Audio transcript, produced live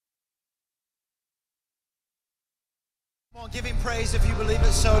Come on, give him praise if you believe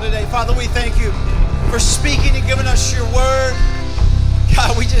it so today. Father, we thank you for speaking and giving us your word.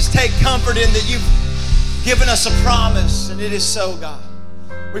 God, we just take comfort in that you've given us a promise, and it is so, God.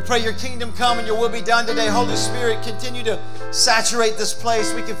 We pray your kingdom come and your will be done today. Holy Spirit, continue to saturate this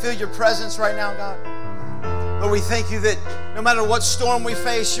place. We can feel your presence right now, God. Lord, we thank you that no matter what storm we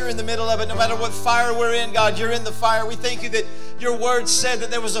face, you're in the middle of it. No matter what fire we're in, God, you're in the fire. We thank you that your word said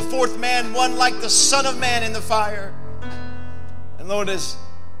that there was a fourth man, one like the Son of Man in the fire. And Lord, as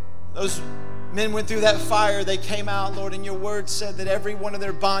those men went through that fire, they came out, Lord, and your word said that every one of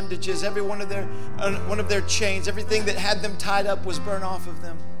their bondages, every one of their chains, everything that had them tied up was burned off of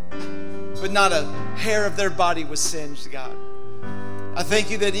them. But not a hair of their body was singed, God. I thank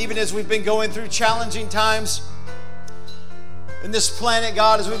you that even as we've been going through challenging times in this planet,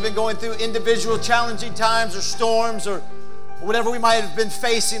 God, as we've been going through individual challenging times or storms or whatever we might have been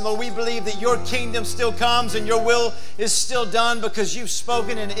facing, Lord, we believe that your kingdom still comes and your will is still done because you've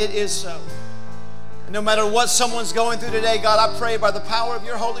spoken and it is so. And no matter what someone's going through today, God, I pray by the power of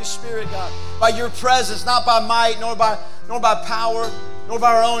your Holy Spirit, God, by your presence, not by might, nor by power, nor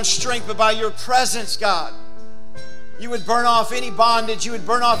by our own strength, but by your presence, God. You would burn off any bondage. You would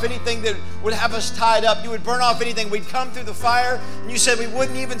burn off anything that would have us tied up. You would burn off anything. We'd come through the fire, and you said we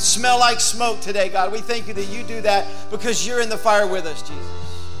wouldn't even smell like smoke today, God. We thank you that you do that because you're in the fire with us, Jesus.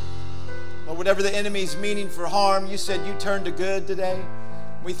 Or whatever the enemy's meaning for harm, you said you turned to good today.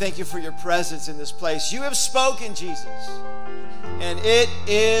 We thank you for your presence in this place. You have spoken, Jesus, and it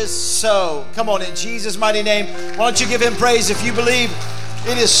is so. Come on, in Jesus' mighty name, why don't you give him praise if you believe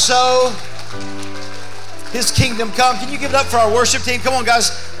it is so. His kingdom come. Can you give it up for our worship team? Come on, guys,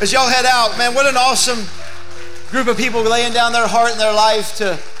 as y'all head out. Man, what an awesome group of people laying down their heart and their life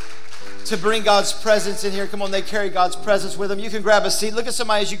to bring God's presence in here. Come on, they carry God's presence with them. You can grab a seat. Look at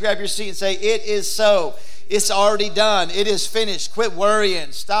somebody as you grab your seat and say, it is so. It's already done. It is finished. Quit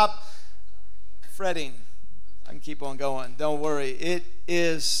worrying. Stop fretting. I can keep on going. Don't worry. It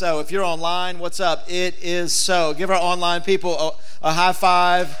is so. If you're online, what's up? It is so. Give our online people a high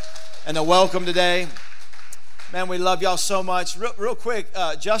five and a welcome today. Man, we love y'all so much. Real quick,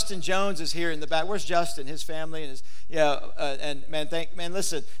 Justin Jones is here in the back. Where's Justin? His family and his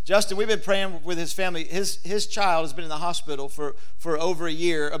listen, Justin, we've been praying with his family. His child has been in the hospital for over a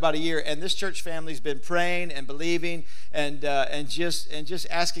year, about a year, and this church family's been praying and believing and just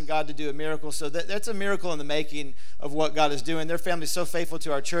asking God to do a miracle. So that's a miracle in the making of what God is doing. Their family's so faithful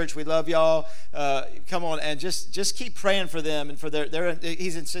to our church. We love y'all. Come on and just keep praying for them and for their.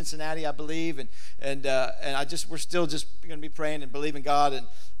 He's in Cincinnati, I believe, and we're still just going to be praying and believing God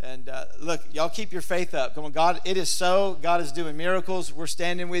and look, y'all keep your faith up. Come on, God, it is so. God is doing miracles. We're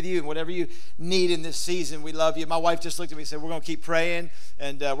standing with you, and whatever you need in this season, we love you. My wife just looked at me and said, we're going to keep praying,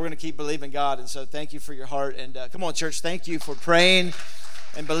 and we're going to keep believing God. And so thank you for your heart. And come on, church, thank you for praying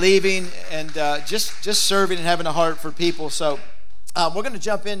and believing and just serving and having a heart for people. So we're going to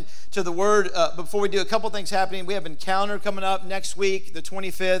jump into the Word. Before we do, a couple things happening. We have Encounter coming up next week, the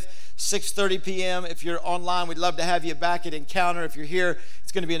 25th, 6:30 p.m. If you're online, we'd love to have you back at Encounter. If you're here,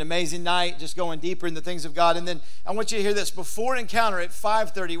 it's going to be an amazing night, just going deeper in the things of God. And then I want you to hear this. Before Encounter at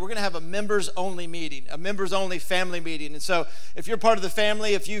 5:30, we're going to have a members-only meeting, a members-only family meeting. And so if you're part of the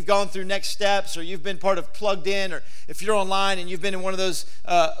family, if you've gone through Next Steps, or you've been part of Plugged In, or if you're online and you've been in one of those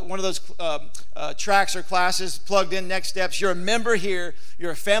tracks or classes, Plugged In, Next Steps, you're a member here,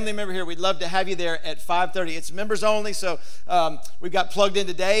 you're a family member here, we'd love to have you there at 5:30. It's members only, so we've got Plugged In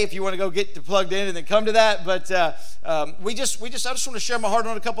today if you want to go get to Plugged In and then come to that. But I just want to share my heart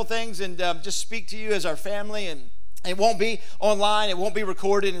on a couple things and just speak to you as our family. And it won't be online, it won't be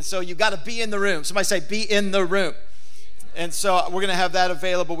recorded, and so you've got to be in the room. Somebody say, be in the room. And so we're going to have that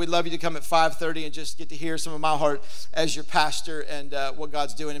available. We'd love you to come at 5:30 and just get to hear some of my heart as your pastor and what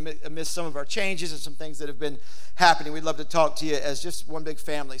God's doing amidst some of our changes and some things that have been happening. We'd love to talk to you as just one big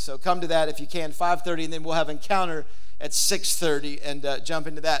family. So come to that if you can, 5:30, and then we'll have Encounter at 6:30 and jump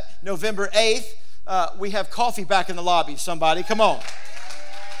into that. November 8th, we have coffee back in the lobby. Somebody, come on.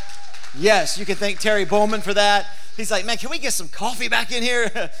 Yes, you can thank Terry Bowman for that. He's like, man, can we get some coffee back in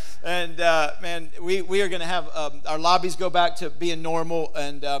here? And man, we are going to have our lobbies go back to being normal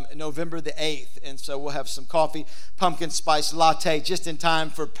and November the 8th. And so we'll have some coffee, pumpkin spice latte, just in time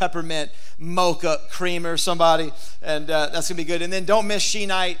for peppermint mocha creamer, somebody. And that's going to be good. And then don't miss She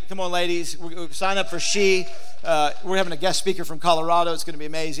Night. Come on, ladies. Sign up for She. We're having a guest speaker from Colorado. It's going to be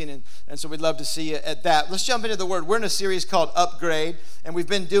amazing. And so we'd love to see you at that. Let's jump into the Word. We're in a series called Upgrade. And we've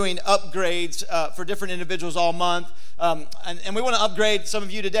been doing upgrades for different individuals all month. And we want to upgrade some of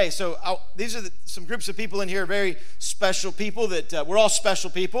you today. So these are some groups of people in here, very special people that we're all special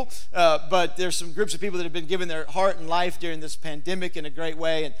people, but there's some groups of people that have been given their heart and life during this pandemic in a great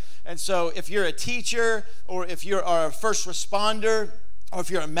way. And so if you're a teacher, or if you're a first responder, or if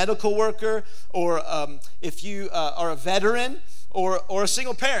you're a medical worker, or if you are a veteran, or a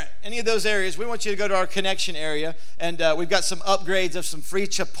single parent, any of those areas, we want you to go to our connection area, and we've got some upgrades of some free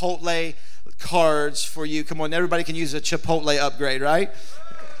Chipotle cards for you. Come on, everybody can use a Chipotle upgrade, right?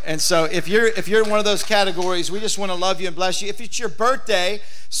 And so if you're in one of those categories, we just want to love you and bless you. If it's your birthday,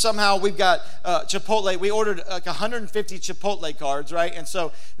 somehow we've got Chipotle. We ordered like 150 Chipotle cards, right? And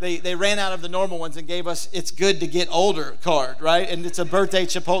so they ran out of the normal ones and gave us It's Good to Get Older card, right? And it's a birthday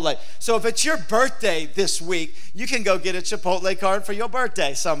Chipotle. So if it's your birthday this week, you can go get a Chipotle card for your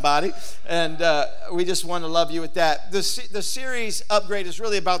birthday, somebody. And we just want to love you with that. The series Upgrade is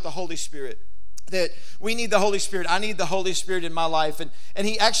really about the Holy Spirit. That we need the Holy Spirit. I need the Holy Spirit in my life. And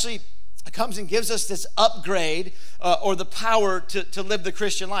he actually comes and gives us this upgrade or the power to live the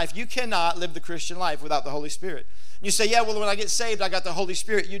Christian life. You cannot live the Christian life without the Holy Spirit. You say, yeah, well, when I get saved, I got the Holy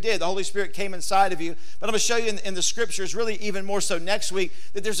Spirit. You did. The Holy Spirit came inside of you. But I'm going to show you in the scriptures, really even more so next week,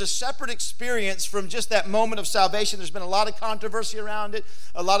 that there's a separate experience from just that moment of salvation. There's been a lot of controversy around it.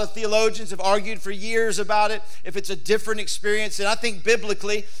 A lot of theologians have argued for years about it, if it's a different experience. And I think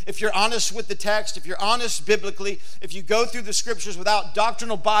biblically, if you're honest with the text, if you're honest biblically, if you go through the scriptures without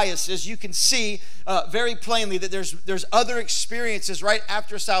doctrinal biases, you can see very plainly that there's other experiences right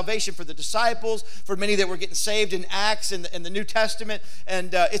after salvation for the disciples, for many that were getting saved in Acts and the New Testament,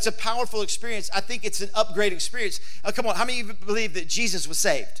 and it's a powerful experience. I think it's an upgrade experience. Come on, how many of you believe that Jesus was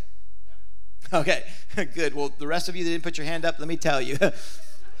saved? Okay, good. Well, the rest of you that didn't put your hand up, let me tell you,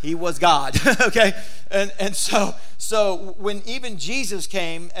 he was God. Okay, and so when even Jesus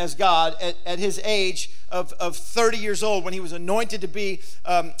came as God at his age of 30 years old, when he was anointed to be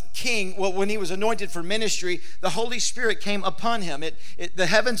king, well, when he was anointed for ministry, the Holy Spirit came upon him. The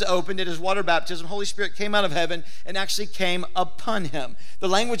heavens opened at his water baptism. Holy Spirit came out of heaven and actually came upon him. The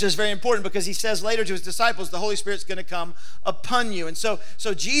language is very important because he says later to his disciples, the Holy Spirit's going to come upon you. And so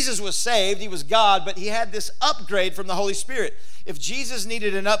Jesus was saved. He was God, but he had this upgrade from the Holy Spirit. If Jesus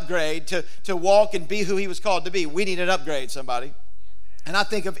needed an upgrade to walk and be who he was called to be, we need an upgrade, somebody. And I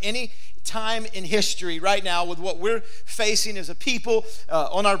think of any time in history right now with what we're facing as a people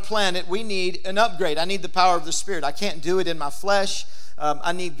on our planet, we need an upgrade. I need the power of the Spirit. I can't do it in my flesh.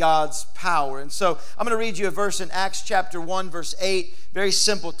 I need God's power. And so I'm going to read you a verse in Acts chapter 1, verse 8, very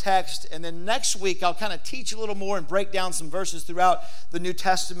simple text. And then next week, I'll kind of teach a little more and break down some verses throughout the New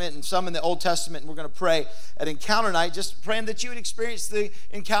Testament and some in the Old Testament. And we're going to pray at Encounter Night, just praying that you would experience the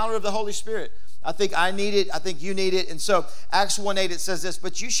encounter of the Holy Spirit. I think I need it. I think you need it. And so Acts 1:8, it says this,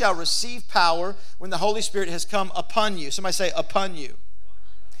 but you shall receive power when the Holy Spirit has come upon you. Somebody say, upon you.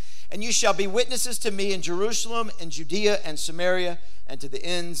 And you shall be witnesses to me in Jerusalem and Judea and Samaria and to the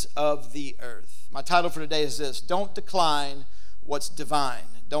ends of the earth. My title for today is this: don't decline what's divine.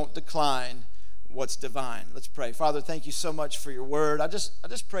 Don't decline what's divine. Let's pray. Father, thank you so much for your word. I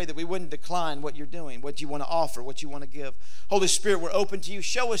just pray that we wouldn't decline what you're doing, what you want to offer, what you want to give. Holy Spirit, we're open to you.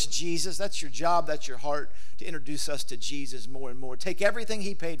 Show us Jesus. That's your job. That's your heart, to introduce us to Jesus more and more. Take everything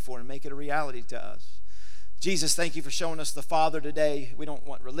he paid for and make it a reality to us. Jesus, thank you for showing us the Father today. We don't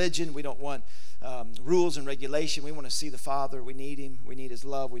want religion. We don't want rules and regulation. We want to see the Father. We need him. We need his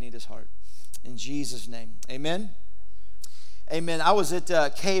love. We need his heart. In Jesus' name, amen. Amen. I was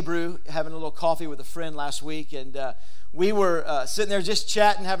at K-Brew having a little coffee with a friend last week, and we were sitting there just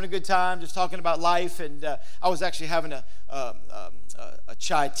chatting, having a good time, just talking about life, and I was actually having a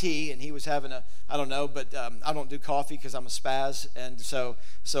chai tea, and he was having I don't know, but I don't do coffee because I'm a spaz, and so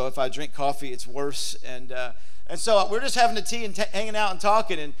if I drink coffee, it's worse, and so we're just having a tea and hanging out and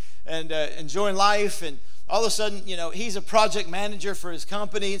talking and enjoying life, and all of a sudden, he's a project manager for his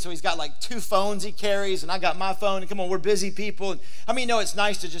company, and so he's got like 2 phones he carries, and I got my phone, and come on, we're busy people. And how many know it's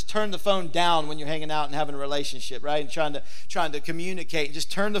nice to just turn the phone down when you're hanging out and having a relationship, right? And trying to communicate, and just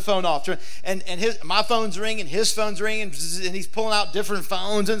turn the phone off. And my phone's ringing, his phone's ringing, and he's pulling out different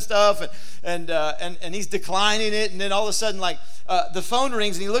phones and stuff, and he's declining it, and then all of a sudden, like the phone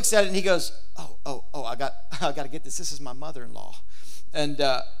rings, and he looks at it, and he goes, oh, I got to get this. This is my mother-in-law, and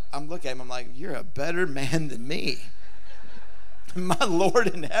I'm looking at him, I'm like, you're a better man than me. My Lord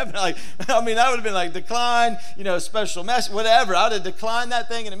in heaven. I would have been like, decline, special mess, whatever. I would have declined that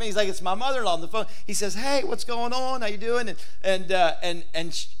thing in a minute. He's like, it's my mother-in-law on the phone. He says, hey, what's going on? How you doing? And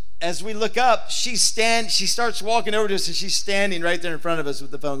as we look up, she starts walking over to us, and she's standing right there in front of us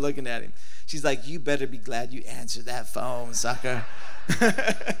with the phone looking at him. She's like, you better be glad you answered that phone, sucker.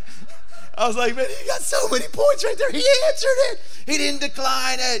 I was like, man, he got so many points right there. He answered it. He didn't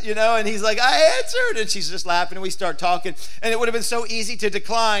decline it, and he's like, I answered. And she's just laughing, and we start talking. And it would have been so easy to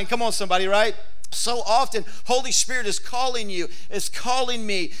decline. Come on, somebody, right? So often, Holy Spirit is calling you, is calling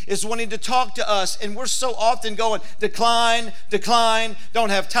me, is wanting to talk to us, and we're so often going, decline, don't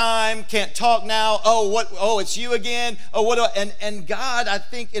have time, can't talk now, it's you again, and God, I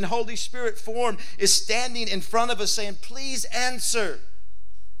think, in Holy Spirit form, is standing in front of us saying, please answer,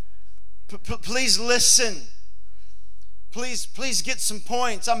 please listen, please get some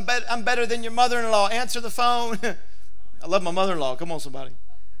points, I'm better than your mother-in-law, answer the phone. I love my mother-in-law, come on, somebody.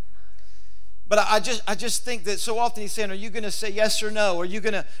 But I just think that so often he's saying, are you going to say yes or no? Are you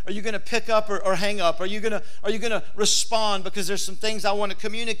going to pick up or hang up? Are you going to respond because there's some things I want to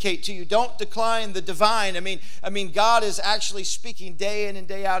communicate to you? Don't decline the divine. I mean God is actually speaking day in and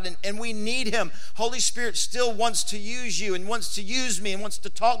day out, and we need him. Holy Spirit still wants to use you and wants to use me and wants to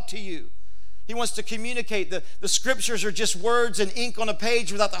talk to you. He wants to communicate. The scriptures are just words and ink on a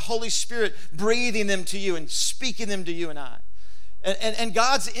page without the Holy Spirit breathing them to you and speaking them to you and I. And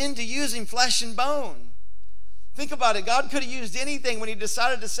God's into using flesh and bone. Think about it. God could have used anything when he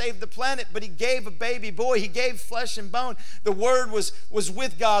decided to save the planet, but he gave a baby boy. He gave flesh and bone. The Word was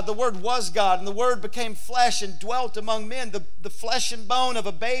with God. The Word was God, and the Word became flesh and dwelt among men. The flesh and bone of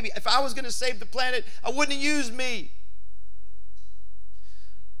a baby. If I was going to save the planet, I wouldn't have used me.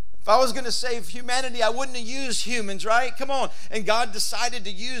 If I was going to save humanity, I wouldn't have used humans, right? Come on. And God decided to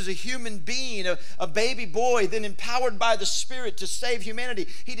use a human being, a baby boy, then empowered by the Spirit to save humanity.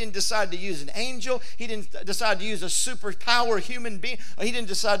 He didn't decide to use an angel. He didn't decide to use a superpower human being. He didn't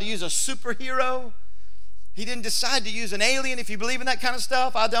decide to use a superhero. He didn't decide to use an alien. If you believe in that kind of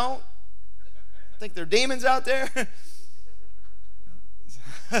stuff, I don't. I think there are demons out there.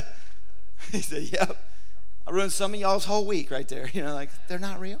 He said, yep. I ruined some of y'all's whole week right there. They're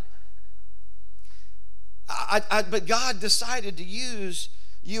not real. But God decided to use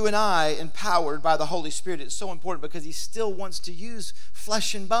you and I empowered by the Holy Spirit. It's so important because he still wants to use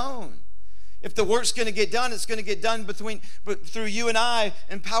flesh and bone. If the work's going to get done, it's going to get done through you and I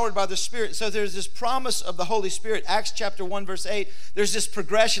empowered by the Spirit. So there's this promise of the Holy Spirit. Acts chapter 1 verse 8, there's this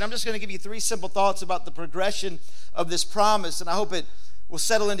progression. I'm just going to give you 3 simple thoughts about the progression of this promise, and I hope it will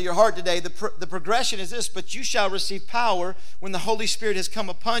settle into your heart today. The progression is this: but you shall receive power when the Holy Spirit has come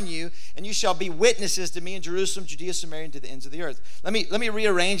upon you, and you shall be witnesses to me in Jerusalem, Judea, Samaria, and to the ends of the earth. Let me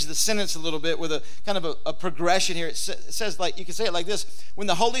rearrange the sentence a little bit with a kind of a progression here. It says, like, you can say it like this: when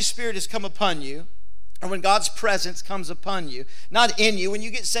the Holy Spirit has come upon you, or when God's presence comes upon you, not in you. When you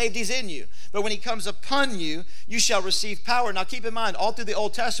get saved, he's in you. But when he comes upon you, you shall receive power. Now keep in mind, all through the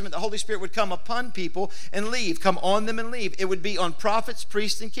Old Testament, the Holy Spirit would come upon people and leave, come on them and leave. It would be on prophets,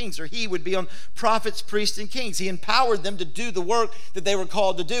 priests, and kings, or he would be on prophets, priests, and kings. He empowered them to do the work that they were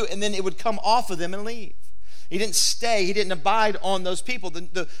called to do, and then it would come off of them and leave. He didn't stay. He didn't abide on those people.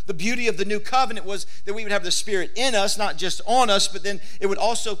 The beauty of the new covenant was that we would have the Spirit in us, not just on us, but then it would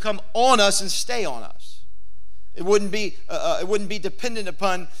also come on us and stay on us. It wouldn't be dependent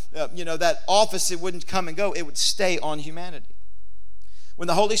upon that office. It wouldn't come and go. It would stay on humanity. When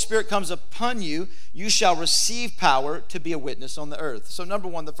the Holy Spirit comes upon you, you shall receive power to be a witness on the earth. So number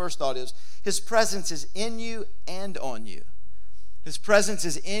 1, the first thought is his presence is in you and on you. His presence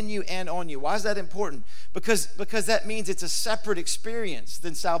is in you and on you. Why is that important? Because that means it's a separate experience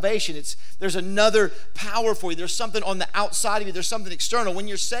than salvation. There's another power for you. There's something on the outside of you. There's something external. When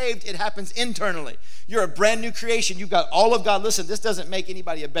you're saved, it happens internally. You're a brand new creation. You've got all of God. Listen, this doesn't make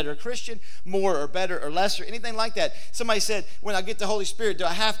anybody a better Christian, more or better or less or anything like that. Somebody said, when I get the Holy Spirit, do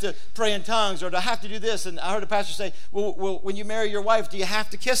I have to pray in tongues or do I have to do this? And I heard a pastor say, well, when you marry your wife, do you have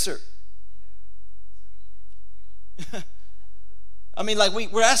to kiss her?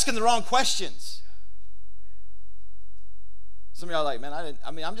 We're asking the wrong questions. Some of y'all are like, man,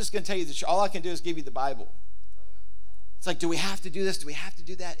 I'm just going to tell you that all I can do is give you the Bible. It's like, do we have to do this? Do we have to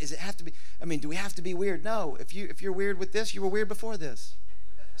do that? Does it have to be? Do we have to be weird? No. If you're weird with this, you were weird before this.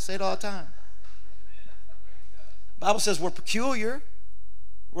 I say it all the time. The Bible says we're peculiar.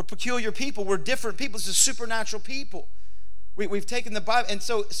 We're peculiar people. We're different people. This is supernatural people. We've taken the Bible, and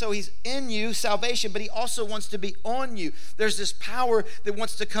so he's in you, salvation, but he also wants to be on you. There's this power that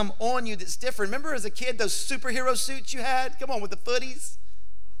wants to come on you that's different. Remember as a kid, those superhero suits you had? Come on, with the footies.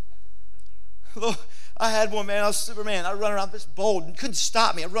 I had one, man. I was Superman. I'd run around this bold and couldn't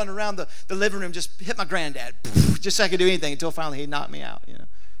stop me. I'd run around the living room, just hit my granddad, just so I could do anything until finally he knocked me out,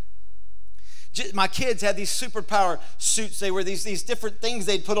 My kids had these superpower suits. They were these different things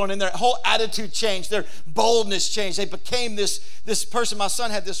they'd put on, and their whole attitude changed. Their boldness changed. They became this person. My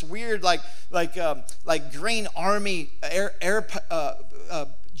son had this weird like Green Army air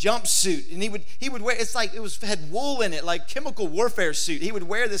jumpsuit, and he would wear, it's like had wool in it, like chemical warfare suit. He would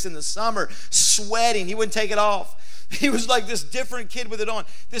wear this in the summer, sweating. He wouldn't take it off. He was like this different kid with it on.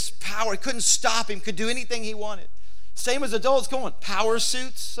 This power, it couldn't stop him, could do anything he wanted. Same as adults. Come on, power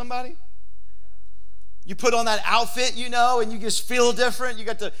suits, somebody? You put on that outfit, and you just feel different. You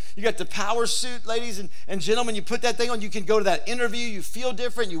got the power suit, ladies and gentlemen. You put that thing on, you can go to that interview. You feel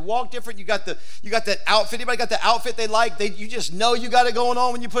different. You walk different. You got that outfit. Anybody got the outfit they like? You just know you got it going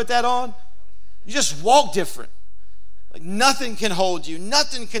on when you put that on. You just walk different. Like nothing can hold you.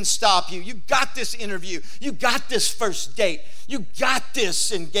 Nothing can stop you. You got this interview. You got this first date. You got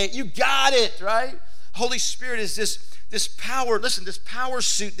this engagement. You got it, right? Holy Spirit is this power, listen, this power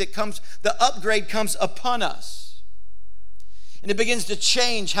suit that comes, the upgrade comes upon us. And it begins to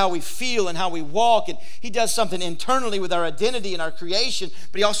change how we feel and how we walk. And he does something internally with our identity and our creation,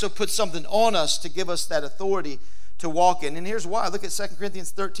 but he also puts something on us to give us that authority to walk in. And here's why. Look at 2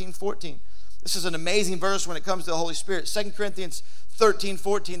 Corinthians 13:14. This is an amazing verse when it comes to the Holy Spirit. 2 Corinthians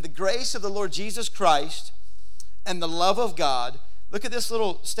 13:14. The grace of the Lord Jesus Christ and the love of God. Look at this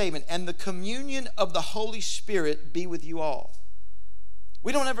little statement. And the communion of the Holy Spirit be with you all.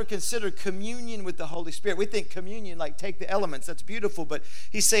 We don't ever consider communion with the Holy Spirit. We think communion, like take the elements. That's beautiful. But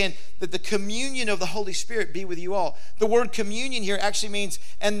he's saying that the communion of the Holy Spirit be with you all. The word communion here actually means,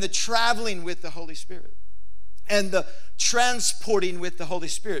 and the traveling with the Holy Spirit. And the transporting with the Holy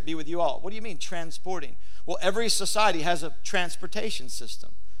Spirit be with you all. What do you mean transporting? Well, every society has a transportation system.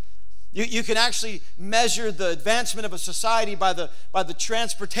 You can actually measure the advancement of a society by the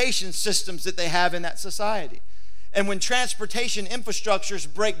transportation systems that they have in that society. And when transportation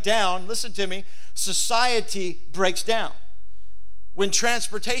infrastructures break down, listen to me, society breaks down. When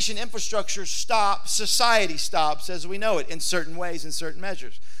transportation infrastructure stops, society stops as we know it in certain ways, in certain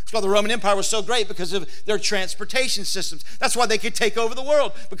measures. That's why the Roman Empire was so great, because of their transportation systems. That's why they could take over the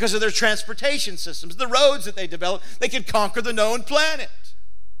world, because of their transportation systems. The roads that they developed, they could conquer the known planet.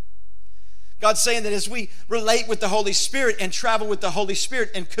 God's saying that as we relate with the Holy Spirit and travel with the Holy Spirit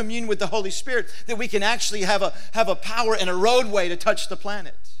and commune with the Holy Spirit, that we can actually have a power and a roadway to touch the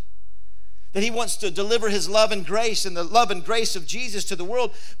planet. That he wants to deliver his love and grace and the love and grace of Jesus to the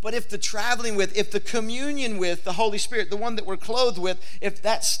world. But if the traveling with, if the communion with the Holy Spirit, the one that we're clothed with, if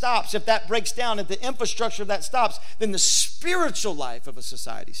that stops, if that breaks down, if the infrastructure of that stops, then the spiritual life of a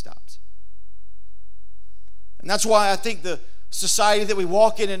society stops. And that's why I think the society that we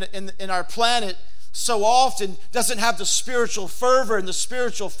walk in our planet so often doesn't have the spiritual fervor and the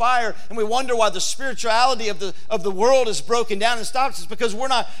spiritual fire, and we wonder why the spirituality of the world is broken down and stops. It's because we're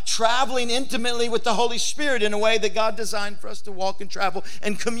not traveling intimately with the Holy Spirit in a way that God designed for us to walk and travel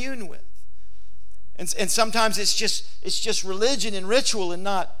and commune with. And sometimes it's just religion and ritual and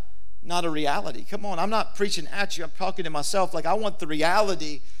not a reality. Come on, I'm not preaching at you. I'm talking to myself. Like, I want the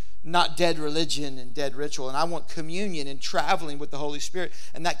reality, not dead religion and dead ritual. And I want communion and traveling with the Holy Spirit.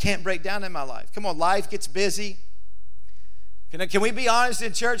 And that can't break down in my life. Come on, life gets busy. Can we be honest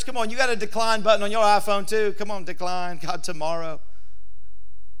in church? Come on, you got a decline button on your iPhone too. Come on, decline. God, tomorrow.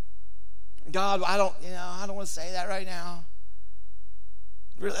 God, I don't want to say that right now.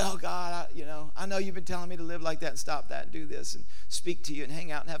 Really, oh God, I know you've been telling me to live like that and stop that and do this and speak to you and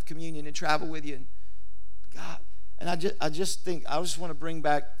hang out and have communion and travel with you. And God, and I just think, I just want to bring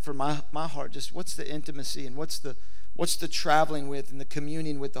back for my heart, just what's the intimacy and what's the traveling with and the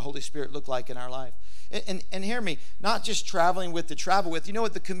communion with the Holy Spirit look like in our life? And hear me, not just traveling with, to travel with. You know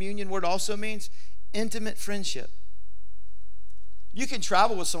what the communion word also means? Intimate friendship. You can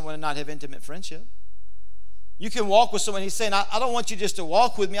travel with someone and not have intimate friendship. You can walk with someone. He's saying, I don't want you just to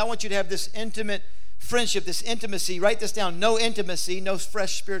walk with me. I want you to have this intimate friendship, this intimacy. Write this down. No intimacy, no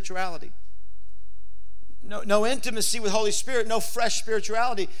fresh spirituality. No intimacy with Holy Spirit, no fresh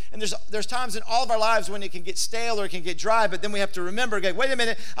spirituality. And there's times in all of our lives when it can get stale or it can get dry, but then we have to remember, okay, wait a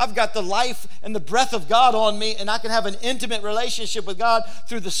minute, I've got the life and the breath of God on me, and I can have an intimate relationship with God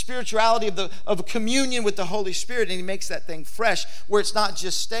through the spirituality of communion with the Holy Spirit, and he makes that thing fresh where it's not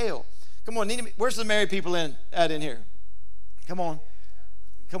just stale. Come on, where's the married people in here? Come on.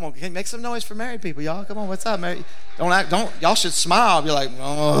 Can you make some noise for married people, y'all? Come on, what's up, married? Y'all should smile. Be like,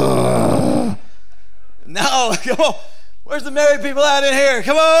 oh. No, come on. Where's the married people out in here?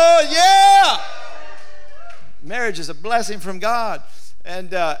 Come on, yeah. Marriage is a blessing from God.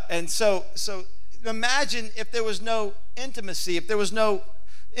 And so imagine if there was no intimacy, if there was no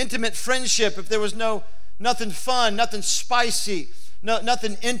intimate friendship, if there was nothing fun, nothing spicy,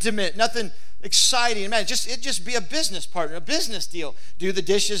 nothing intimate, nothing exciting. Imagine, it'd just be a business partner, a business deal. Do the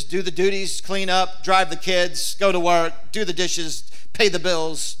dishes, do the duties, clean up, drive the kids, go to work, do the dishes, pay the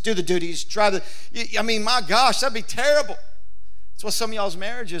bills, do the duties, my gosh, that'd be terrible. That's why some of y'all's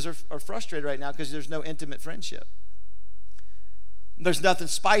marriages are frustrated right now, because there's no intimate friendship. There's nothing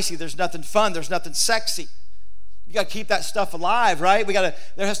spicy. There's nothing fun. There's nothing sexy. You got to keep that stuff alive, right?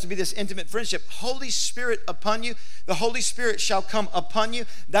 There has to be this intimate friendship. Holy Spirit upon you. The Holy Spirit shall come upon you.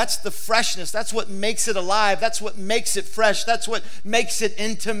 That's the freshness. That's what makes it alive. That's what makes it fresh. That's what makes it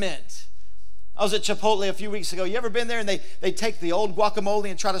intimate. I was at Chipotle a few weeks ago. You ever been there and they take the old guacamole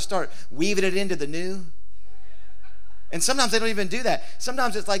and try to start weaving it into the new? And sometimes they don't even do that.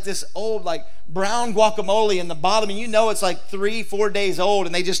 Sometimes it's like this old, like brown guacamole in the bottom, and you know it's like 3-4 days old,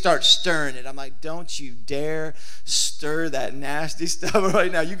 and they just start stirring it. I'm like, don't you dare stir that nasty stuff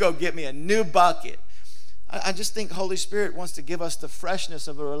right now. You go get me a new bucket. I just think Holy Spirit wants to give us the freshness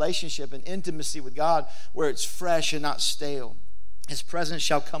of a relationship and intimacy with God where it's fresh and not stale. His presence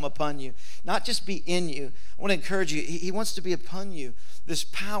shall come upon you, not just be in you. I want to encourage you. He wants to be upon you, this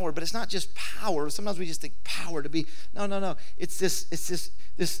power, but it's not just power. Sometimes we just think power to be. No. It's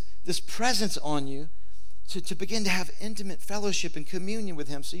this presence on you to begin to have intimate fellowship and communion with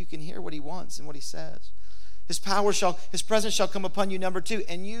him, so you can hear what he wants and what he says. His presence shall come upon you, number 2,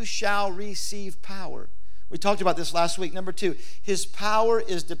 and you shall receive power. We talked about this last week. Number 2, his power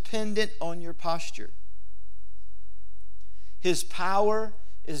is dependent on your posture. His power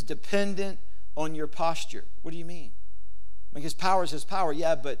is dependent on your posture. What do you mean? I mean, his power is his power,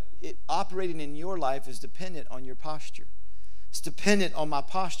 yeah, but operating in your life is dependent on your posture. It's dependent on my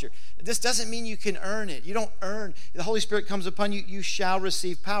posture. This doesn't mean you can earn it. You don't earn. The Holy Spirit comes upon you. You shall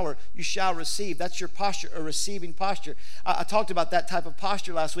receive power. You shall receive. That's your posture, a receiving posture. I talked about that type of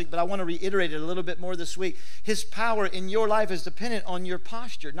posture last week, but I want to reiterate it a little bit more this week. His power in your life is dependent on your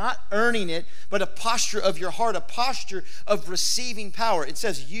posture, not earning it, but a posture of your heart, a posture of receiving power. It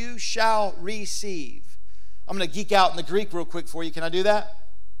says, you shall receive. I'm going to geek out in the Greek real quick for you. Can I do that?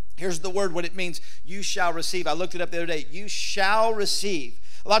 Here's the word, what it means. You shall receive. I looked it up the other day. You shall receive.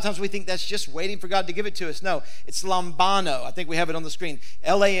 A lot of times we think that's just waiting for God to give it to us. No, it's lambano. I think we have it on the screen.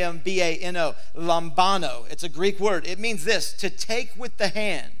 Lambano. Lambano. It's a Greek word. It means this, to take with the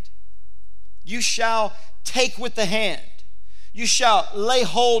hand. You shall take with the hand. You shall lay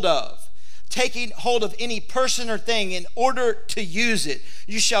hold of. Taking hold of any person or thing in order to use it.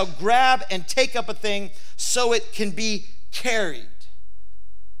 You shall grab and take up a thing so it can be carried.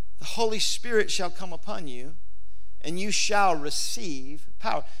 The Holy Spirit shall come upon you, and you shall receive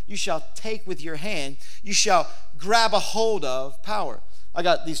power. You shall take with your hand. You shall grab a hold of power. I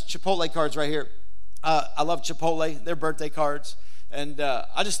got these Chipotle cards right here. I love Chipotle. They're birthday cards. And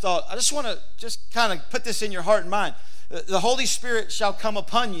I just want to just kind of put this in your heart and mind. The Holy Spirit shall come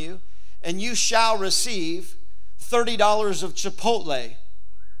upon you, and you shall receive $30 of Chipotle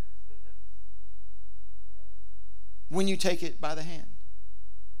when you take it by the hand.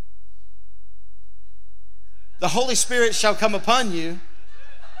 The Holy Spirit shall come upon you,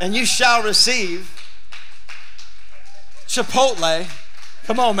 and you shall receive Chipotle.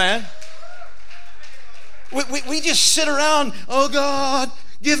 Come on, man. We just sit around, oh God,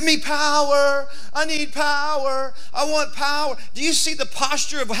 give me power. I need power. I want power. Do you see the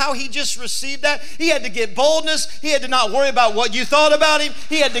posture of how he just received that? He had to get boldness. He had to not worry about what you thought about him.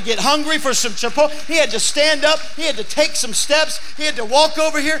 He had to get hungry for some Chipotle. He had to stand up. He had to take some steps. He had to walk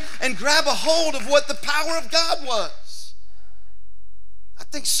over here and grab a hold of what the power of God was. I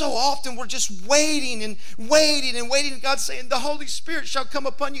think so often we're just waiting and waiting and waiting. God's saying the Holy Spirit shall come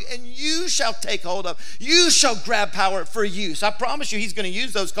upon you, and you shall take hold of. You shall grab power for use. I promise you he's going to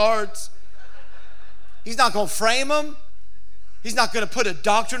use those cards. He's not going to frame them. He's not going to put a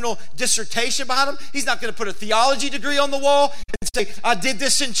doctrinal dissertation behind them. He's not going to put a theology degree on the wall and say, I did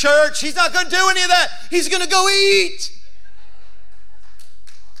this in church. He's not going to do any of that. He's going to go eat.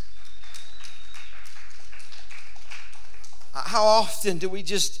 How often do we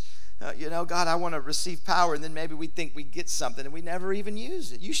just, God, I want to receive power, and then maybe we think we get something and we never even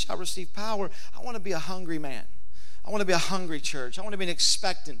use it. You shall receive power. I want to be a hungry man. I want to be a hungry church. I want to be an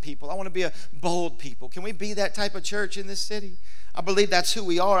expectant people. I want to be a bold people. Can we be that type of church in this city? I believe that's who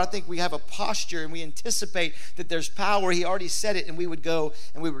we are. I think we have a posture and we anticipate that there's power. He already said it, and we would go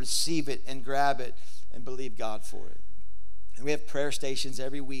and we would receive it and grab it and believe God for it. And we have prayer stations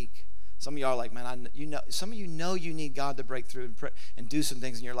every week. Some of y'all are like, man, some of you know you need God to break through and do some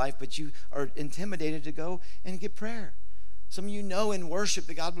things in your life, but you are intimidated to go and get prayer. Some of you know in worship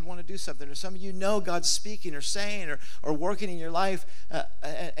that God would want to do something, or some of you know God's speaking or saying or working in your life,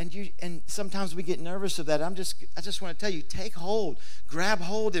 and sometimes we get nervous of that. I just want to tell you, take hold, grab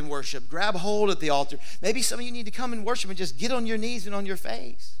hold in worship, grab hold at the altar. Maybe some of you need to come and worship and just get on your knees and on your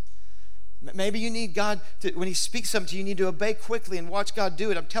face. Maybe you need God to, when he speaks something to you, you need to obey quickly and watch God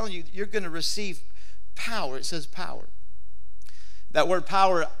do it. I'm telling you, you're going to receive power. It says power. That word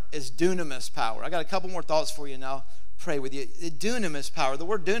power is dunamis power. I got a couple more thoughts for you now. Pray with you. Dunamis power. The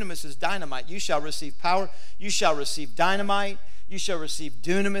word dunamis is dynamite. You shall receive power. You shall receive dynamite. You shall receive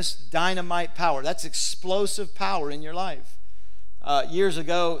dunamis, dynamite power. That's explosive power in your life. Years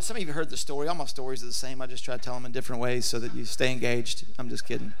ago, some of you have heard the story. All my stories are the same. I just try to tell them in different ways so that you stay engaged. I'm just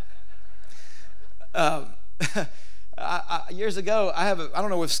kidding. Years ago, I don't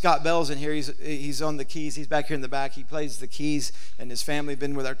know if Scott Bell's in here. He's on the keys. He's back here in the back. He plays the keys, and his family have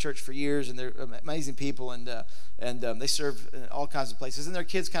been with our church for years, and they're amazing people, and they serve in all kinds of places. And their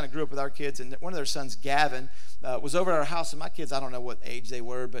kids kind of grew up with our kids, and one of their sons, Gavin, was over at our house, and my kids, I don't know what age they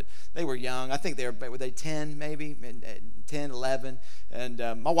were, but they were young. I think were they 10 maybe, 10, 11, and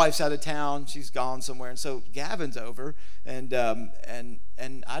my wife's out of town. She's gone somewhere, and so Gavin's over, and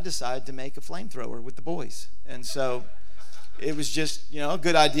I decided to make a flamethrower with the boys. And so it was just, a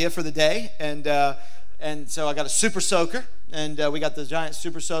good idea for the day. And so I got a super soaker, and we got the giant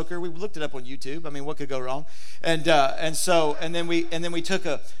super soaker. We looked it up on YouTube. I mean, what could go wrong? And then we took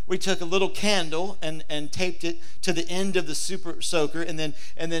a little candle and taped it to the end of the super soaker, and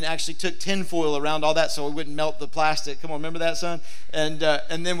then actually took tinfoil around all that so it wouldn't melt the plastic. Come on, remember that, son? And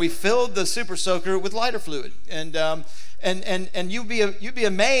then we filled the super soaker with lighter fluid. And you'd be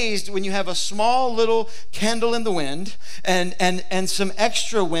amazed when you have a small little candle in the wind and some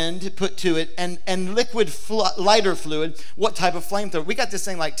extra wind put to it and liquid lighter fluid, what type of flamethrower. We got this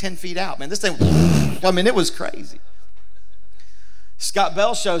thing like 10 feet out, man. This thing, it was crazy. Scott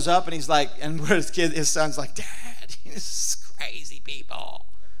Bell shows up and he's like, and his son's like, Dad, this is crazy, people.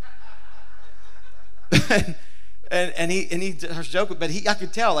 And he was joking, but I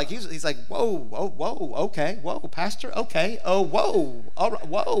could tell, like he's like, whoa, okay, whoa, Pastor, okay, oh, whoa, all right,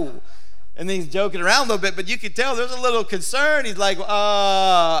 whoa, and then he's joking around a little bit, but you could tell there's a little concern. He's like,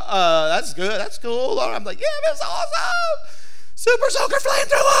 that's good, that's cool. All right. I'm like, yeah, that's awesome, super soaker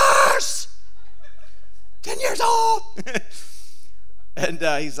flamethrowers, 10 years old. And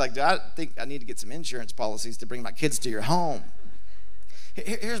he's like, I think I need to get some insurance policies to bring my kids to your home.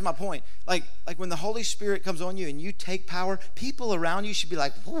 Here's my point. Like when the Holy Spirit comes on you and you take power, people around you should be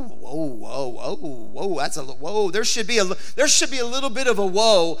like, whoa, that's a whoa. There should be a little bit of a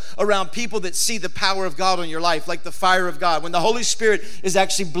whoa around people that see the power of God on your life, like the fire of God. When the Holy Spirit is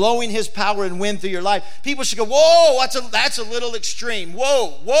actually blowing His power and wind through your life, people should go, whoa, that's a little extreme.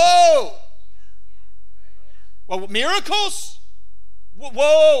 Whoa. Well, miracles?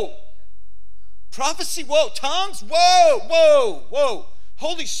 Whoa. Prophecy? Whoa. Tongues? Whoa.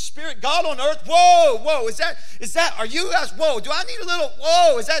 Holy Spirit, God on earth, whoa, is that, are you guys, whoa, do I need a little,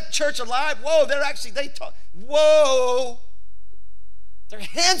 whoa, is that church alive? Whoa, they talk, whoa. Their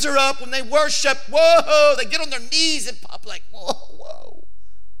hands are up when they worship, whoa, they get on their knees in public, whoa.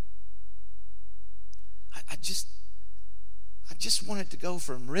 I just want it to go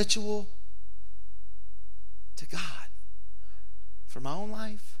from ritual to God, for my own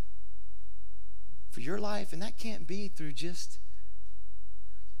life, for your life, and that can't be through just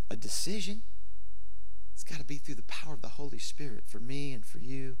a decision. It's got to be through the power of the Holy Spirit for me and for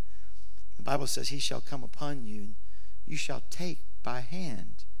you. The Bible says He shall come upon you and you shall take by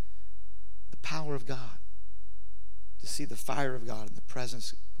hand the power of God, to see the fire of God and the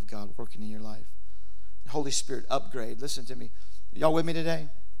presence of God working in your life. The Holy Spirit upgrade. Listen to me. Y'all with me today?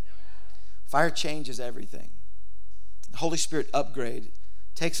 Fire changes everything. The Holy Spirit upgrade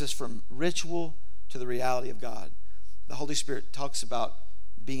takes us from ritual to the reality of God. The Holy Spirit talks about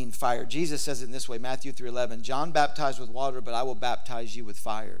being fire. Jesus says it in this way, Matthew 3:11. John baptized with water, but I will baptize you with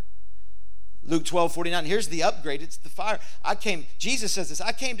fire. Luke 12:49. Here's the upgrade. It's the fire. Jesus says this,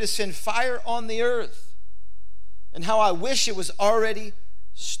 I came to send fire on the earth. And how I wish it was already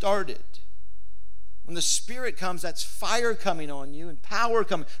started. When the Spirit comes, that's fire coming on you and power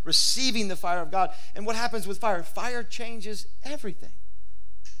coming, receiving the fire of God. And what happens with fire? Fire changes everything.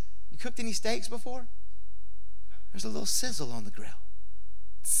 You cooked any steaks before? There's a little sizzle on the grill.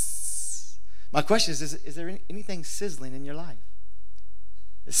 My question is there anything sizzling in your life?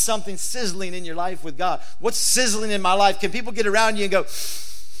 Is something sizzling in your life with God? What's sizzling in my life? Can people get around you and go,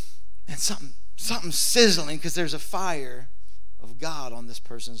 man, something's sizzling, because there's a fire of God on this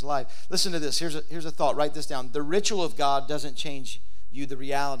person's life. Listen to this. Here's a thought. Write this down. The ritual of God doesn't change you. The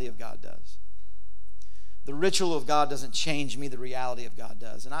reality of God does. The ritual of God doesn't change me. The reality of God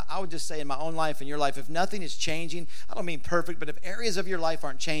does. And I would just say in my own life and your life, if nothing is changing, I don't mean perfect, but if areas of your life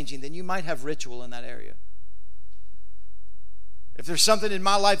aren't changing, then you might have ritual in that area. If there's something in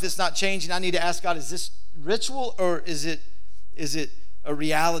my life that's not changing, I need to ask God, is this ritual or is it a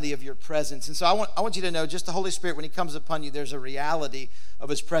reality of your presence. And so I want you to know, just the Holy Spirit, when he comes upon you, there's a reality of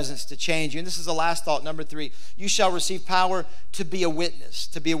his presence to change you. And this is the last thought, number 3. You shall receive power to be a witness,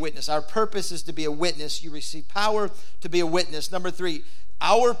 to be a witness. Our purpose is to be a witness. You receive power to be a witness. Number 3,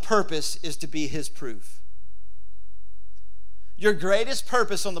 our purpose is to be his proof. Your greatest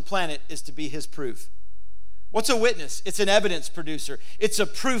purpose on the planet is to be his proof. What's a witness? It's an evidence producer. It's a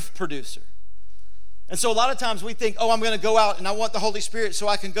proof producer. And so a lot of times we think, I'm going to go out and I want the Holy Spirit so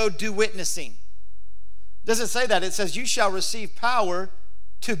I can go do witnessing. It doesn't say that. It says you shall receive power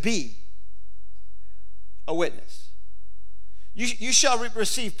to be a witness. You shall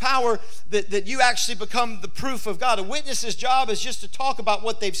receive power that you actually become the proof of God. A witness's job is just to talk about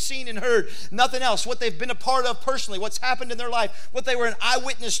what they've seen and heard, nothing else, what they've been a part of personally, what's happened in their life, what they were an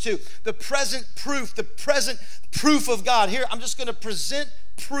eyewitness to, the present proof of God. Here, I'm just going to present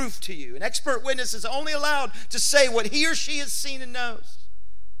proof to you. An expert witness is only allowed to say what he or she has seen and knows.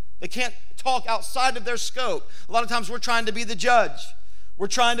 They can't talk outside of their scope. A lot of times we're trying to be the judge. We're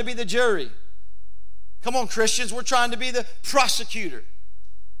trying to be the jury. Come on, Christians, we're trying to be the prosecutor.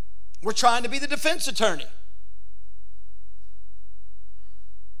 We're trying to be the defense attorney.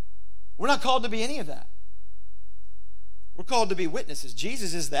 We're not called to be any of that. We're called to be witnesses.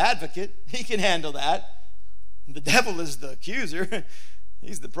 Jesus is the advocate. He can handle that. The devil is the accuser.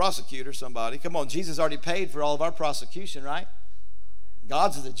 He's the prosecutor, somebody. Come on, Jesus already paid for all of our prosecution, right?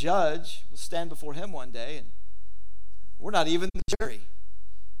 God's the judge. We'll stand before him one day, and we're not even the jury.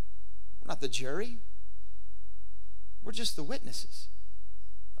 We're not the jury. We're just the witnesses.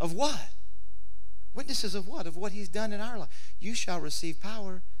 Of what? Witnesses of what? Of what he's done in our life. You shall receive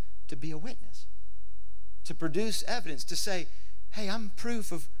power to be a witness, to produce evidence, to say, hey, I'm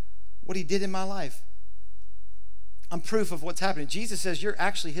proof of what he did in my life. I'm proof of what's happening. Jesus says you're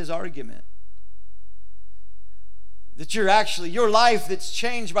actually his argument. That your life that's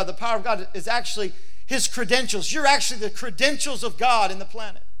changed by the power of God is actually his credentials. You're actually the credentials of God in the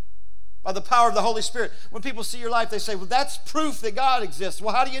planet by the power of the Holy Spirit. When people see your life, they say, well, that's proof that God exists.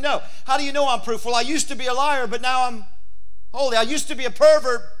 Well, how do you know? How do you know I'm proof? Well, I used to be a liar, but now I'm holy. I used to be a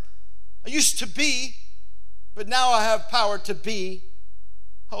pervert. I used to be, but now I have power to be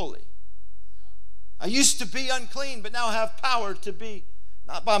holy. I used to be unclean, but now I have power to be,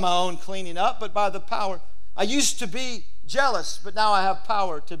 not by my own cleaning up, but by the power. I used to be jealous, but now I have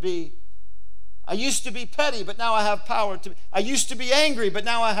power to be. I used to be petty, but now I have power to be. I used to be angry, but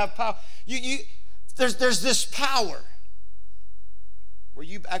now I have power. There's this power where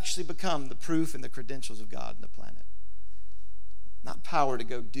you actually become the proof and the credentials of God in the planet. Not power to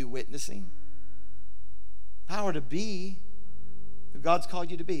go do witnessing. Power to be who God's called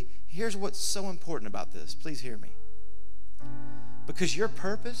you to be. Here's what's so important about this. Please hear me. Because your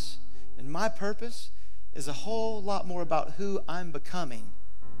purpose and my purpose is a whole lot more about who I'm becoming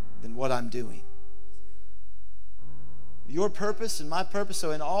than what I'm doing. Your purpose and my purpose,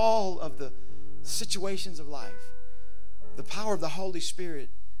 so in all of the situations of life, the power of the Holy Spirit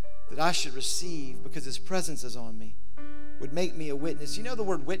that I should receive because his presence is on me would make me a witness. You know the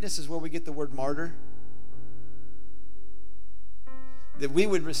word witness is where we get the word martyr? That we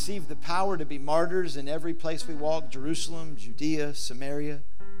would receive the power to be martyrs in every place we walk, Jerusalem, Judea, Samaria.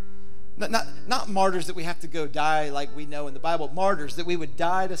 Not martyrs that we have to go die like we know in the Bible. Martyrs that we would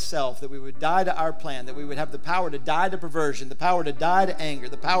die to self, that we would die to our plan, that we would have the power to die to perversion, the power to die to anger,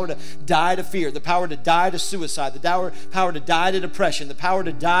 the power to die to fear, the power to die to suicide, the power to die to depression, the power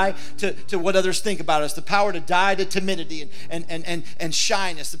to die to what others think about us, the power to die to timidity and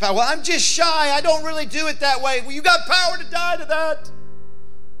shyness. The power, well, I'm just shy. I don't really do it that way. Well, you got power to die to that.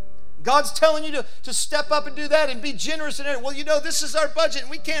 God's telling you to step up and do that and be generous in it. Well, you know, this is our budget,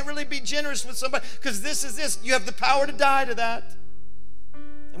 and we can't really be generous with somebody because this is this. You have the power to die to that.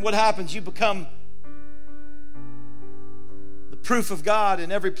 And what happens? You become the proof of God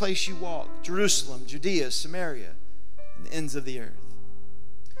in every place you walk. Jerusalem, Judea, Samaria, and the ends of the earth.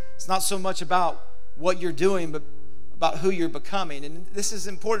 It's not so much about what you're doing, but about who you're becoming. And this is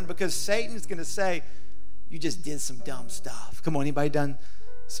important because Satan is going to say, you just did some dumb stuff. Come on, anybody done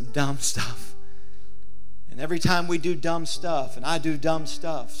some dumb stuff? And every time we do dumb stuff and I do dumb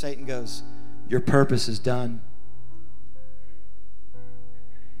stuff, Satan goes, your purpose is done.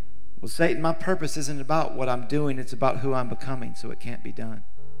 Well, Satan, my purpose isn't about what I'm doing, it's about who I'm becoming, so it can't be done.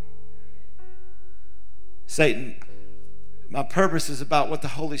 Satan, my purpose is about what the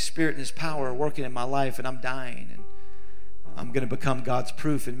Holy Spirit and his power are working in my life, and I'm dying, and I'm going to become God's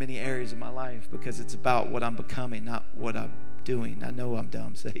proof in many areas of my life because it's about what I'm becoming, not what I'm doing. I know I'm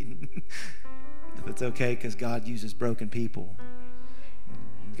dumb, Satan. But it's okay because God uses broken people.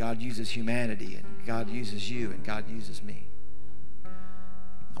 God uses humanity, and God uses you, and God uses me.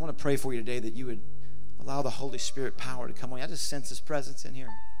 I want to pray for you today that you would allow the Holy Spirit power to come on you. I just sense His presence in here.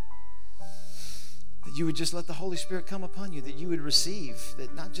 That you would just let the Holy Spirit come upon you, that you would receive,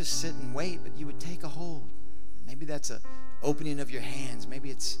 that not just sit and wait, but you would take a hold. Maybe that's an opening of your hands.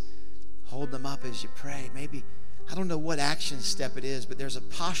 Maybe it's hold them up as you pray. Maybe, I don't know what action step it is, but there's a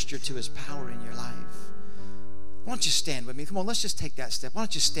posture to His power in your life. Why don't you stand with me? Come on, let's just take that step. Why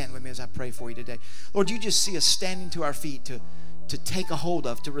don't you stand with me as I pray for you today? Lord, you just see us standing to our feet to take a hold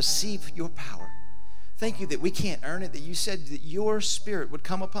of, to receive your power. Thank you that we can't earn it, that you said that your Spirit would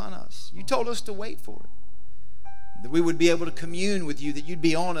come upon us. You told us to wait for it. That we would be able to commune with you, that you'd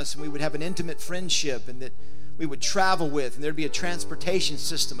be on us, and we would have an intimate friendship, and that we would travel with, and there'd be a transportation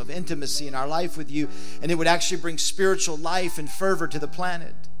system of intimacy in our life with you, and it would actually bring spiritual life and fervor to the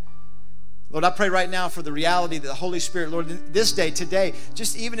planet. Lord, I pray right now for the reality that the Holy Spirit, Lord, this day, today,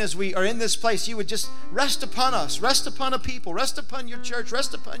 just even as we are in this place, you would just rest upon us, rest upon a people, rest upon your church,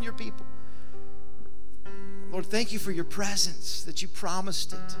 rest upon your people. Lord, thank you for your presence, that you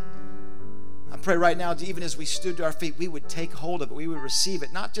promised it. I pray right now, even as we stood to our feet, we would take hold of it. We would receive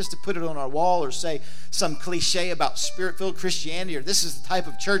it, not just to put it on our wall or say some cliche about Spirit-filled Christianity or this is the type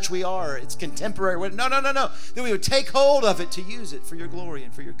of church we are, or it's contemporary. No. That we would take hold of it to use it for your glory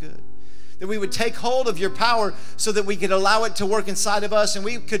and for your good. That we would take hold of your power so that we could allow it to work inside of us and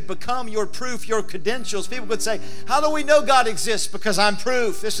we could become your proof, your credentials. People could say, how do we know God exists? Because I'm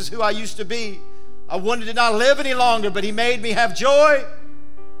proof. This is who I used to be. I wanted to not live any longer, but He made me have joy.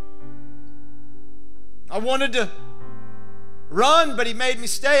 I wanted to run, but He made me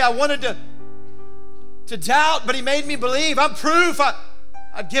stay. I wanted to doubt, but He made me believe. I'm proof.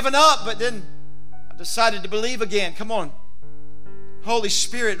 I'd given up, but then I decided to believe again. Come on. Holy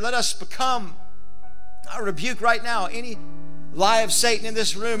Spirit, let us become. I rebuke right now any lie of Satan in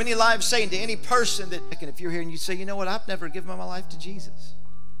this room, any lie of Satan to any person that, and if you're here and you say, you know what, I've never given my life to Jesus.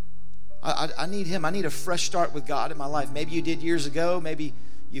 I need Him. I need a fresh start with God in my life. Maybe you did years ago. Maybe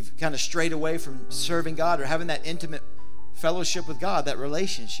you've kind of strayed away from serving God or having that intimate fellowship with God, that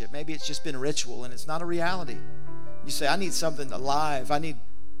relationship. Maybe it's just been ritual and it's not a reality. You say, I need something alive. I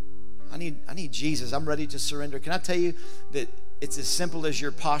need Jesus. I'm ready to surrender. Can I tell you that it's as simple as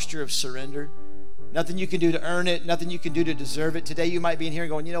your posture of surrender? Nothing you can do to earn it, nothing you can do to deserve it. Today you might be in here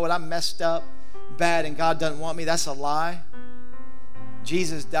going, you know what, I'm messed up, bad, and God doesn't want me. That's a lie.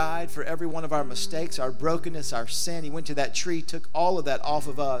 Jesus died for every one of our mistakes, our brokenness, our sin. He went to that tree, took all of that off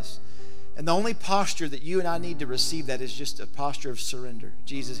of us. And the only posture that you and I need to receive that is just a posture of surrender.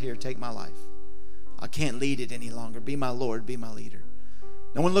 Jesus, here, take my life. I can't lead it any longer. Be my Lord, be my leader.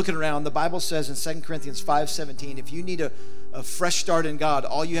 No one looking around. The Bible says in 2 Corinthians 5:17, if you need a fresh start in God,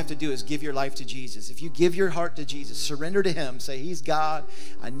 all you have to do is give your life to Jesus. If you give your heart to Jesus, surrender to Him, say, He's God,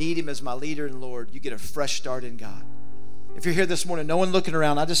 I need Him as my leader and Lord, you get a fresh start in God. If you're here this morning, no one looking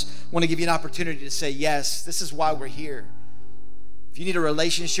around, I just want to give you an opportunity to say, yes, this is why we're here. If you need a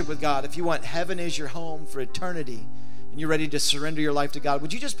relationship with God, if you want heaven as your home for eternity, and you're ready to surrender your life to God,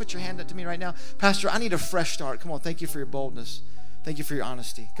 would you just put your hand up to me right now? Pastor, I need a fresh start. Come on, thank you for your boldness. Thank you for your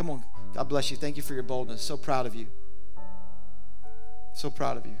honesty. Come on, God bless you. Thank you for your boldness. So proud of you. So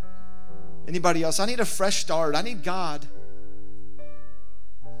proud of you. Anybody else? I need a fresh start. I need God.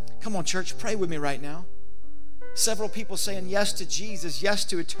 Come on, church, pray with me right now. Several people saying yes to Jesus, yes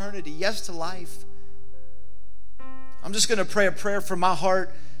to eternity, yes to life. I'm just going to pray a prayer from my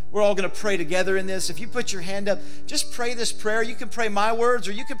heart. We're all going to pray together in this. If you put your hand up, just pray this prayer. You can pray my words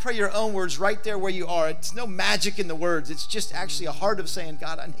or you can pray your own words right there where you are. It's no magic in the words. It's just actually a heart of saying,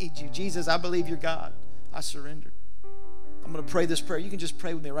 God, I need you. Jesus, I believe you're God. I surrender. I'm going to pray this prayer. You can just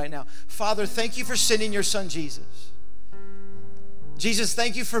pray with me right now. Father, thank you for sending your Son, Jesus. Jesus,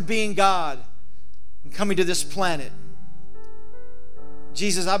 thank you for being God and coming to this planet.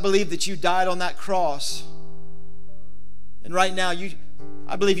 Jesus, I believe that you died on that cross. And right now,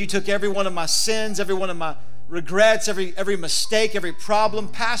 I believe you took every one of my sins, every one of my regrets, every mistake, every problem,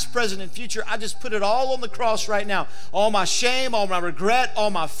 past, present, and future. I just put it all on the cross right now. All my shame, all my regret, all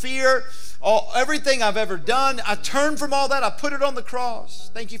my fear, everything I've ever done. I turned from all that. I put it on the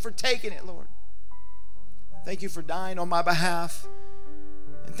cross. Thank you for taking it, Lord. Thank you for dying on my behalf.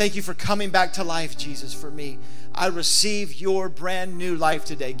 And thank you for coming back to life, Jesus, for me. I receive your brand new life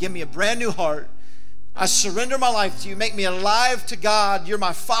today. Give me a brand new heart. I surrender my life to you. Make me alive to God. You're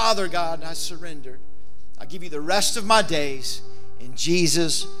my Father, God, and I surrender. I give you the rest of my days in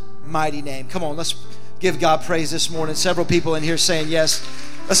Jesus' mighty name. Come on, let's give God praise this morning. Several people in here saying yes.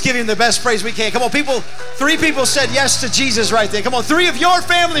 Let's give him the best praise we can. Come on, people. 3 people said yes to Jesus right there. Come on, 3 of your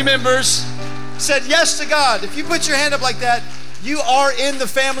family members said yes to God. If you put your hand up like that, you are in the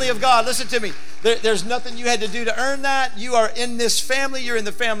family of God. Listen to me. There's nothing you had to do to earn that. You are in this family. You're in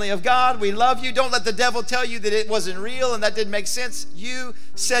the family of God. We love you. Don't let the devil tell you that it wasn't real and that didn't make sense. You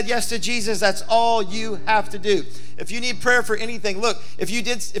said yes to Jesus. That's all you have to do. If you need prayer for anything, look, if you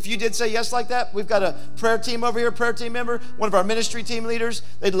did say yes like that, we've got a prayer team over here, prayer team member, one of our ministry team leaders.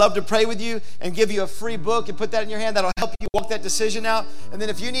 They'd love to pray with you and give you a free book and put that in your hand. That'll help you walk that decision out. And then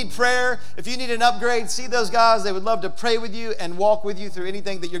if you need prayer, if you need an upgrade, see those guys. They would love to pray with you and walk with you through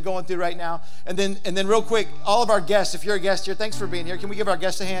anything that you're going through right now. And then real quick, all of our guests, if you're a guest here, thanks for being here. Can we give our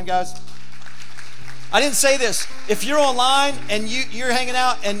guests a hand, guys? I didn't say this. If you're online and you're hanging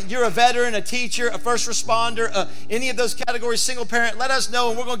out and you're a veteran, a teacher, a first responder, any of those categories, single parent, let us know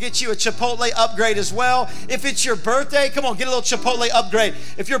and we're going to get you a Chipotle upgrade as well. If it's your birthday, come on, get a little Chipotle upgrade.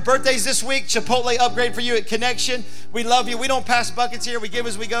 If your birthday's this week, Chipotle upgrade for you at Connection. We love you. We don't pass buckets here. We give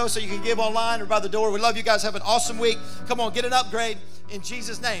as we go, so you can give online or by the door. We love you guys. Have an awesome week. Come on, get an upgrade in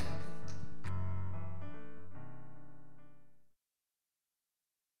Jesus' name.